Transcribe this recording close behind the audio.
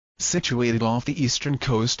situated off the eastern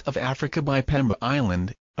coast of Africa by Pemba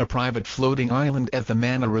Island. A private floating island at the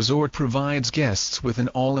Manta Resort provides guests with an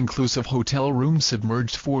all-inclusive hotel room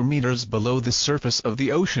submerged 4 meters below the surface of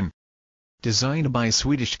the ocean. Designed by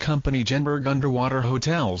Swedish company Genberg Underwater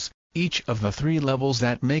Hotels, each of the 3 levels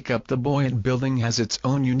that make up the buoyant building has its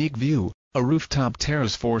own unique view: a rooftop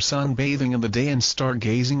terrace for sunbathing in the day and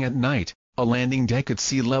stargazing at night, a landing deck at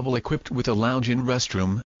sea level equipped with a lounge and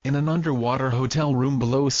restroom, and an underwater hotel room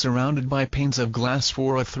below surrounded by panes of glass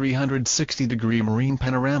for a 360-degree marine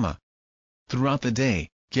panorama. Throughout the day,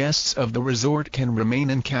 guests of the resort can remain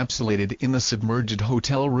encapsulated in the submerged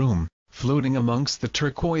hotel room, floating amongst the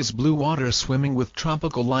turquoise blue water, swimming with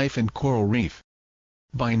tropical life and coral reef.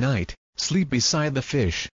 By night, sleep beside the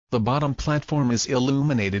fish. The bottom platform is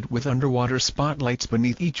illuminated with underwater spotlights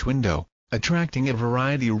beneath each window, attracting a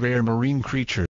variety of rare marine creatures.